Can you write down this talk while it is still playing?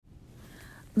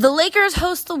The Lakers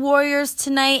host the Warriors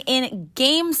tonight in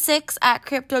Game 6 at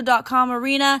Crypto.com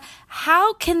Arena.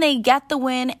 How can they get the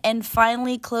win and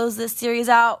finally close this series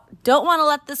out? Don't want to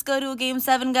let this go to a Game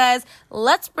 7, guys.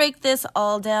 Let's break this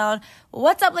all down.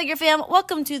 What's up, Laker fam?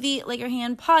 Welcome to the Laker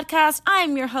Hand podcast.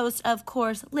 I'm your host, of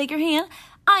course, Laker Hand.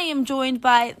 I am joined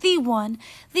by the one,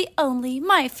 the only,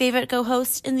 my favorite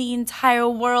co-host in the entire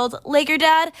world, Laker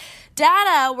Dad.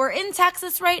 Dad, we're in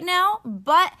Texas right now,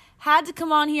 but had to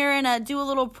come on here and do a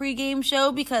little pregame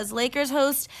show because Lakers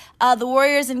host the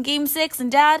Warriors in Game 6.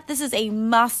 And, Dad, this is a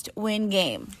must-win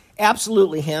game.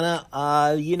 Absolutely, Hannah.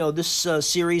 This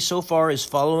series so far is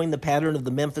following the pattern of the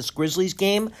Memphis Grizzlies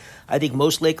game. I think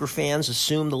most Laker fans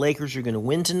assume the Lakers are going to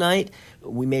win tonight.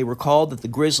 We may recall that the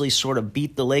Grizzlies sort of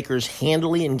beat the Lakers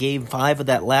handily in Game 5 of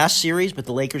that last series, but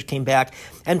the Lakers came back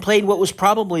and played what was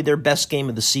probably their best game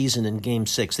of the season in Game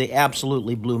 6. They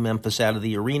absolutely blew Memphis out of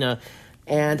the arena.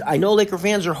 And I know Laker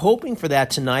fans are hoping for that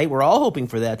tonight. We're all hoping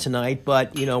for that tonight,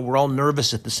 but, we're all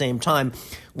nervous at the same time.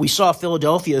 We saw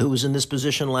Philadelphia, who was in this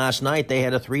position last night. They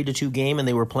had a 3-2 game, and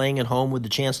they were playing at home with the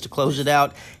chance to close it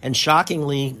out. And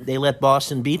shockingly, they let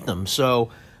Boston beat them.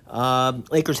 So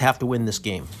Lakers have to win this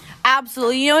game.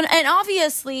 Absolutely. And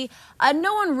obviously,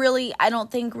 no one really, I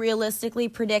don't think, realistically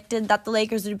predicted that the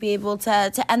Lakers would be able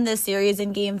to end this series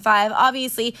in Game 5.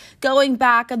 Obviously, going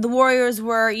back, the Warriors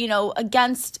were,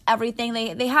 against everything.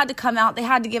 They had to come out. They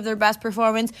had to give their best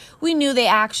performance. We knew they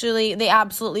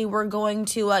absolutely were going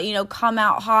to, come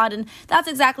out hot, and that's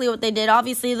exactly what they did.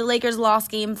 Obviously, the Lakers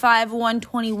lost Game 5,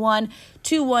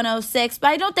 121-106, but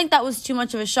I don't think that was too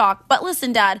much of a shock. But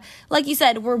listen, Dad, like you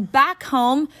said, we're back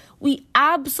home. We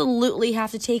absolutely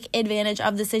have to take advantage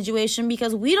of the situation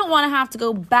because we don't want to have to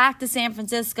go back to San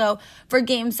Francisco for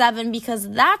Game 7 because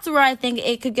that's where I think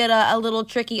it could get a little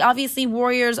tricky. Obviously,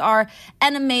 Warriors are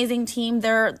an amazing team.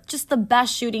 They're just the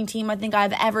best shooting team I think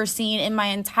I've ever seen in my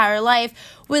entire life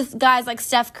with guys like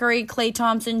Steph Curry, Klay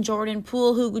Thompson, Jordan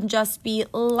Poole, who can just be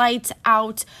lights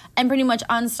out and pretty much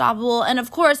unstoppable. And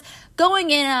of course, going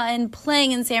in and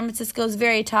playing in San Francisco is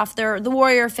very tough. The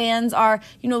Warrior fans are,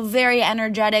 very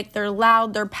energetic. They're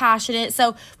loud. They're passionate.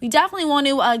 So we definitely want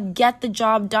to get the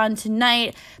job done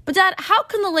tonight. But, Dad, how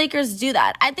can the Lakers do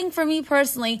that? I think for me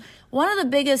personally, one of the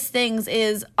biggest things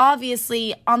is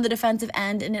obviously on the defensive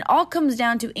end, and it all comes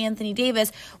down to Anthony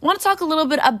Davis. I want to talk a little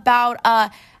bit about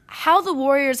how the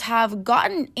Warriors have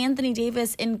gotten Anthony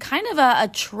Davis in kind of a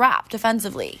trap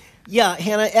defensively. Yeah,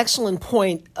 Hannah, excellent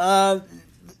point.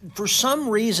 For some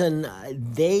reason,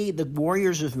 the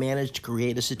Warriors have managed to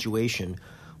create a situation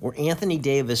where Anthony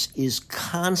Davis is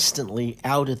constantly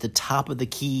out at the top of the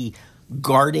key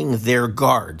guarding their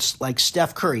guards. Like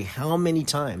Steph Curry, how many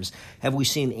times have we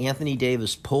seen Anthony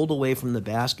Davis pulled away from the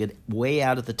basket way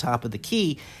out at the top of the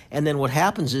key, and then what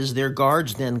happens is their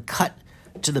guards then cut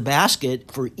to the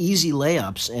basket for easy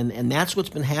layups, and that's what's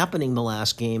been happening the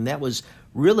last game. That was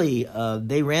really,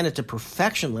 they ran it to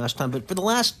perfection last time, but for the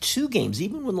last two games,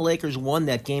 even when the Lakers won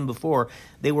that game before,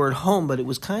 they were at home, but it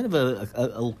was kind of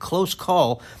a close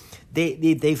call.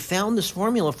 They found this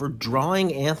formula for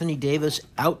drawing Anthony Davis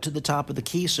out to the top of the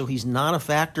key so he's not a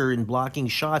factor in blocking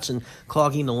shots and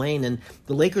clogging the lane, and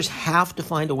the Lakers have to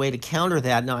find a way to counter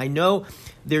that. Now, I know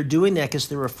they're doing that because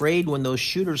they're afraid when those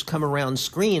shooters come around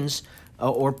screens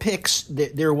or picks,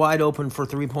 they're wide open for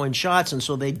three-point shots, and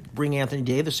so they bring Anthony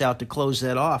Davis out to close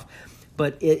that off.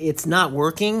 But it's not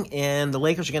working, and the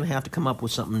Lakers are going to have to come up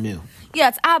with something new. Yeah,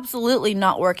 it's absolutely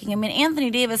not working. I mean, Anthony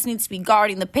Davis needs to be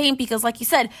guarding the paint because, like you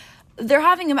said, they're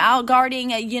having him out guarding,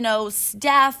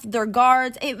 Steph, their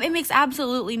guards. It makes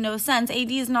absolutely no sense. AD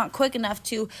is not quick enough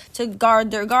to guard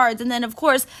their guards. And then, of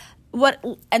course, what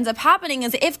ends up happening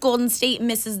is if Golden State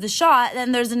misses the shot,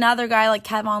 then there's another guy like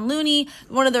Kevon Looney,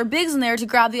 one of their bigs in there, to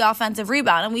grab the offensive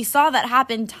rebound. And we saw that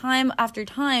happen time after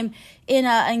time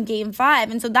in Game 5.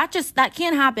 And so that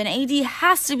can't happen. AD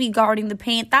has to be guarding the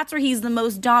paint. That's where he's the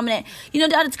most dominant.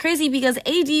 Dad, it's crazy because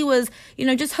AD was,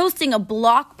 just hosting a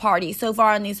block party so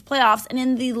far in these playoffs. And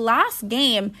in the last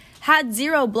game, had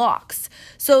 0 blocks.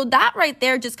 So that right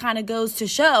there just kind of goes to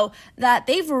show that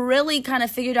they've really kind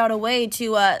of figured out a way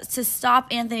to stop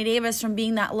Anthony Davis from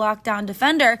being that lockdown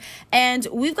defender. And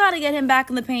we've got to get him back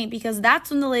in the paint because that's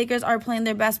when the Lakers are playing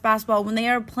their best basketball, when they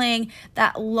are playing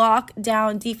that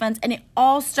lockdown defense. And it it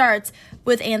all starts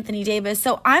with Anthony Davis.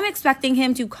 So I'm expecting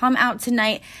him to come out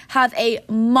tonight, have a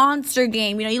monster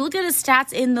game. You look at his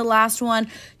stats in the last one,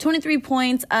 23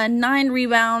 points, 9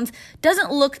 rebounds.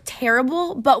 Doesn't look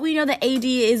terrible, but we know that AD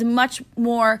is much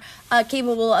more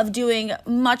capable of doing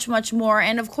much, much more.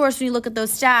 And of course, when you look at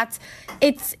those stats,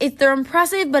 they're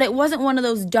impressive, but it wasn't one of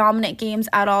those dominant games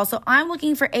at all. So I'm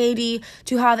looking for AD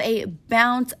to have a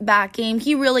bounce back game.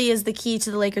 He really is the key to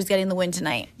the Lakers getting the win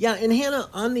tonight. Yeah, and Hannah,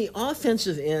 on the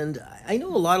offensive end, I know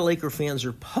a lot of Laker fans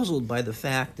are puzzled by the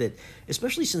fact that,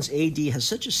 especially since AD has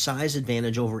such a size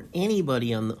advantage over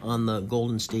anybody on the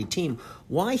Golden State team,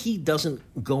 why he doesn't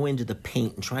go into the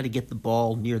paint and try to get the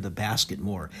ball near the basket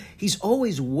more. He's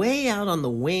always way out on the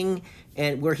wing,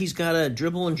 and where he's got to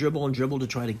dribble and dribble and dribble to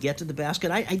try to get to the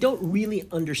basket. I don't really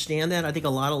understand that. I think a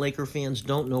lot of Laker fans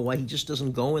don't know why he just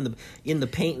doesn't go in the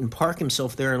paint and park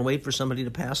himself there and wait for somebody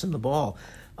to pass him the ball.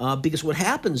 Because what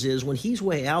happens is when he's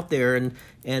way out there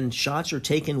and shots are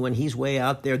taken when he's way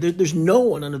out there, there's no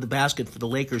one under the basket for the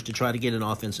Lakers to try to get an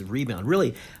offensive rebound.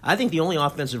 Really, I think the only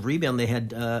offensive rebound they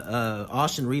had,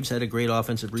 Austin Reeves had a great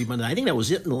offensive rebound. I think that was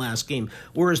it in the last game.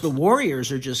 Whereas the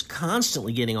Warriors are just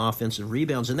constantly getting offensive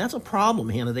rebounds, and that's a problem,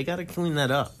 Hannah. They got to clean that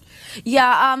up.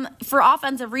 Yeah, for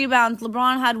offensive rebounds,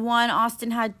 LeBron had 1,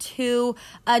 Austin had 2,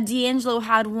 D'Angelo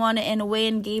had 1, and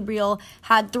Wayne Gabriel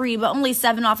had 3, but only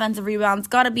 7 offensive rebounds.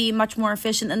 Got to be much more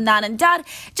efficient than that. And Dad,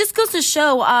 just goes to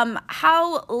show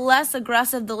how less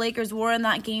aggressive the Lakers were in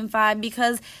that Game 5,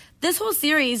 because this whole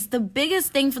series, the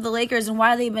biggest thing for the Lakers and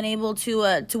why they've been able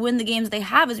to win the games they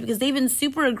have is because they've been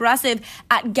super aggressive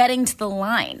at getting to the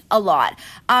line a lot.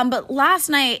 But last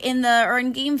night in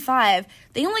Game 5,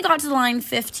 they only got to the line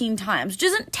 15 times, which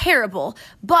isn't terrible,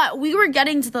 but we were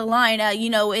getting to the line,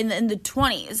 in the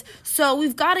 20s. So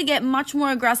we've got to get much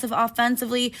more aggressive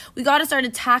offensively. We got to start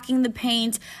attacking the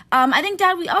paint. I think,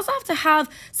 Dad, we also have to have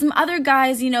some other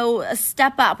guys,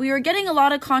 step up. We were getting a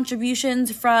lot of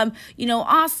contributions from,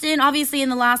 Austin. Obviously, in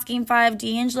the last Game 5,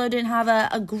 D'Angelo didn't have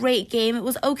a great game. It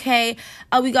was okay.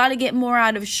 We got to get more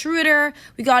out of Schroeder.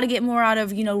 We got to get more out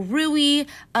of, Rui.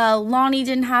 Lonnie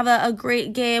didn't have a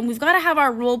great game. We've got to have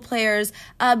our role players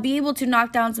be able to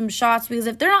knock down some shots, because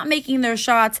if they're not making their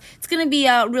shots, it's going to be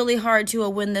really hard to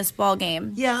win this ball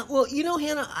game. Yeah, well,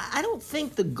 Hannah, I don't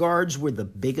think the guards were the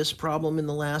biggest problem in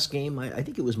the last game. I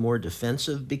think it was more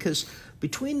defensive, because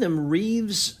between them,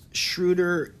 Reeves,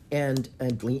 Schroeder, and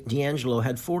D'Angelo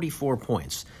had 44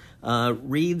 points.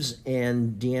 Reeves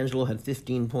and D'Angelo had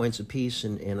 15 points apiece,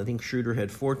 and I think Schroeder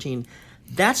had 14.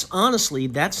 That's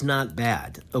not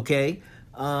bad, okay?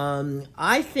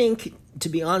 I think, to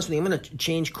be honest with you, I'm going to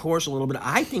change course a little bit.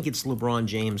 I think it's LeBron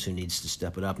James who needs to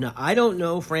step it up. Now, I don't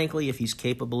know, frankly, if he's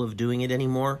capable of doing it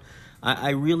anymore. I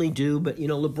really do. But,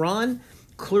 LeBron,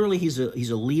 clearly he's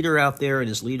a leader out there, and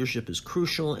his leadership is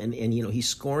crucial. And he's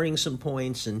scoring some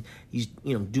points, and he's,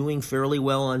 doing fairly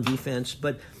well on defense.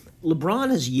 But LeBron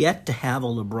has yet to have a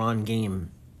LeBron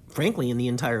game, frankly, in the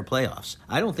entire playoffs.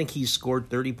 I don't think he's scored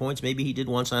 30 points. Maybe he did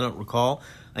once, I don't recall.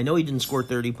 I know he didn't score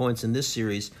 30 points in this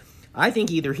series. I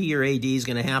think either he or AD is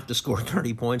going to have to score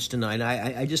 30 points tonight.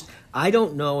 I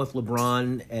don't know if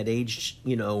LeBron at age,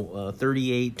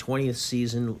 38, 20th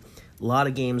season, a lot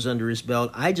of games under his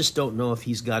belt, I just don't know if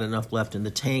he's got enough left in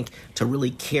the tank to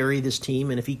really carry this team.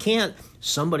 And if he can't,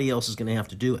 somebody else is going to have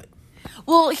to do it.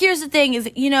 Well, here's the thing is,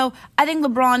 I think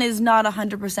LeBron is not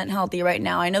 100% healthy right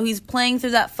now. I know he's playing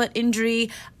through that foot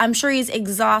injury. I'm sure he's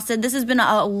exhausted. This has been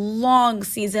a long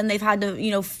season. They've had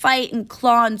to, fight and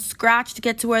claw and scratch to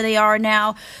get to where they are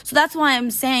now. So that's why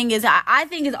I'm saying is I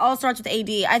think it all starts with AD.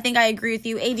 I think I agree with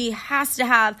you. AD has to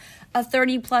have a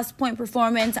 30-plus point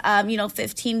performance,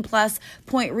 15-plus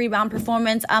point rebound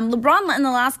performance. LeBron in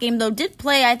the last game, though, did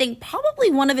play, I think, probably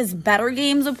one of his better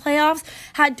games of playoffs,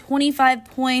 had 25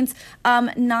 points,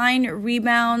 9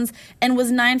 rebounds, and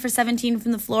was 9 for 17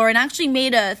 from the floor, and actually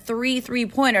made a 3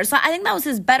 3-pointer. So I think that was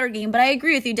his better game, but I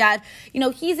agree with you, Dad.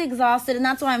 He's exhausted, and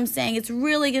that's why I'm saying it's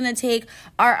really going to take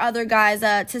our other guys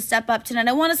to step up tonight.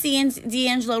 I want to see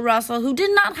D'Angelo Russell, who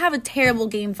did not have a terrible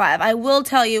Game 5. I will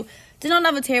tell you, did not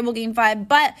have a terrible Game 5,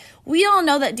 but we all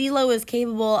know that D'Lo is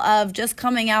capable of just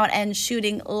coming out and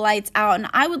shooting lights out, and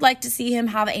I would like to see him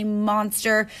have a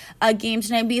monster game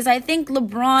tonight, because I think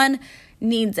LeBron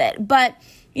needs it. But,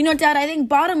 Dad, I think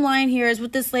bottom line here is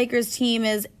with this Lakers team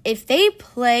is if they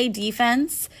play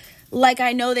defense, like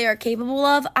I know they are capable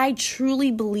of, I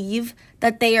truly believe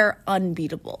that they are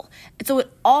unbeatable. And so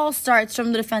it all starts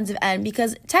from the defensive end,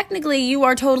 because technically you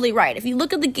are totally right. If you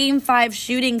look at the Game 5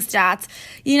 shooting stats,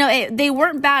 they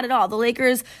weren't bad at all. The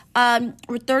Lakers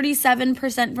were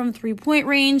 37% from three-point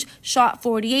range, shot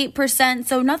 48%,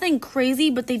 so nothing crazy,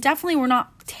 but they definitely were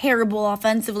not terrible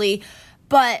offensively.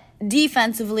 But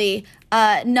defensively,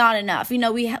 not enough.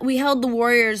 We held the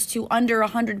Warriors to under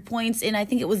 100 points in, I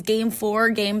think it was Game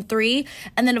 4, Game 3.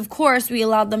 And then, of course, we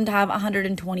allowed them to have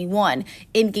 121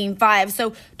 in Game 5.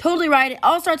 So totally right. It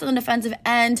all starts on the defensive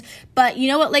end. But you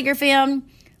know what, Laker fam?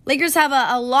 Lakers have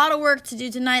a lot of work to do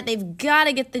tonight. They've got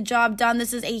to get the job done.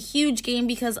 This is a huge game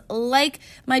because, like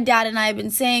my dad and I have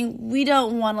been saying, we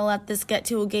don't want to let this get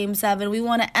to a Game 7. We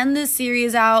want to end this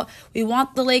series out. We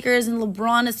want the Lakers and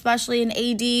LeBron, especially in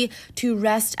AD, to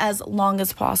rest as long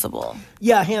as possible.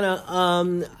 Yeah, Hannah,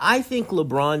 I think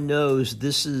LeBron knows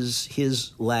this is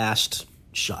his last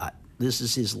shot. This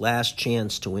is his last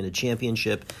chance to win a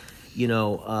championship. He's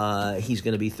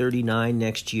going to be 39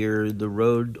 next year. The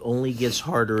road only gets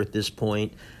harder at this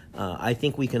point. I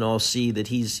think we can all see that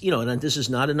he's, and this is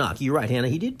not a knock. You're right, Hannah.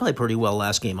 He did play pretty well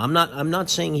last game. I'm not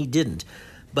saying he didn't,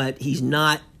 but he's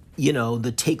not,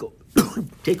 the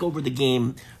take over the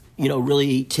game,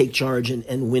 really take charge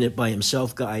and win it by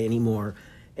himself guy anymore.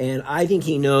 And I think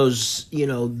he knows,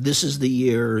 this is the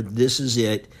year, this is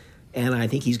it. And I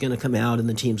think he's going to come out and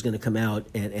the team's going to come out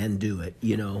and do it,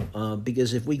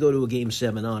 because if we go to a Game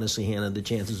 7, honestly, Hannah, the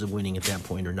chances of winning at that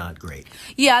point are not great.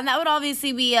 Yeah, and that would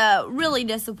obviously be really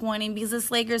disappointing because this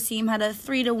Lakers team had a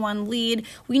 3-1 lead.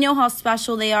 We know how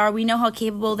special they are. We know how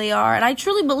capable they are. And I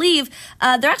truly believe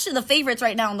they're actually the favorites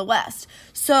right now in the West.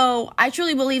 So I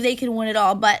truly believe they can win it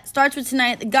all. But starts with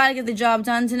tonight. They got to get the job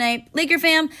done tonight. Laker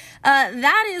fam,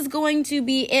 that is going to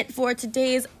be it for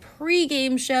today's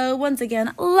pre-game show, once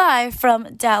again live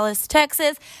from Dallas,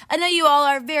 Texas. I know you all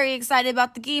are very excited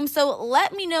about the game, so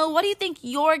let me know, what do you think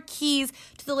your keys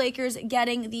to the Lakers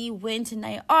getting the win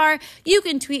tonight are? You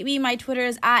can tweet me. My Twitter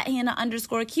is at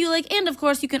Hannah_Kulik, and of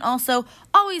course you can also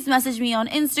always message me on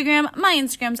Instagram. My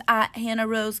Instagram's at Hannah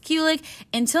Rose Kulik.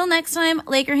 Until next time,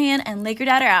 Laker Han and Laker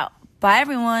Dad are out. Bye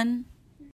everyone.